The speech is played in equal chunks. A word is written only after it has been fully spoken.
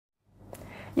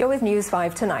You're with News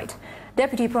 5 tonight.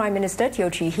 Deputy Prime Minister Teo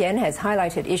Hean has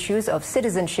highlighted issues of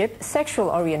citizenship, sexual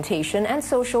orientation and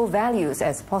social values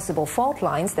as possible fault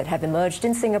lines that have emerged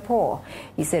in Singapore.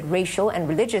 He said racial and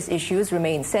religious issues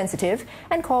remain sensitive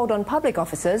and called on public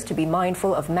officers to be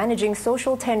mindful of managing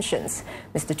social tensions.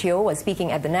 Mr. Teo was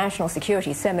speaking at the National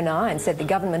Security Seminar and said the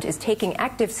government is taking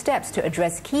active steps to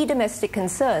address key domestic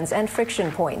concerns and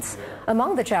friction points.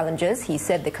 Among the challenges, he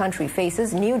said the country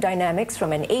faces new dynamics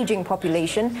from an aging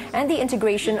population and the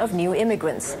integration of new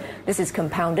immigrants. This is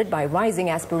compounded by rising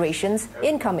aspirations,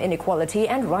 income inequality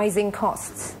and rising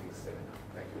costs.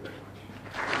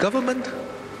 Government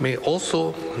may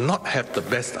also not have the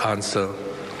best answer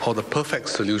or the perfect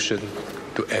solution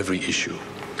to every issue.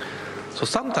 So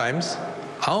sometimes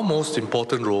our most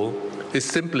important role is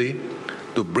simply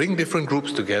to bring different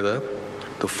groups together,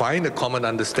 to find a common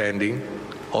understanding,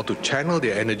 or to channel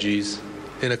their energies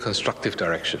in a constructive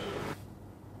direction.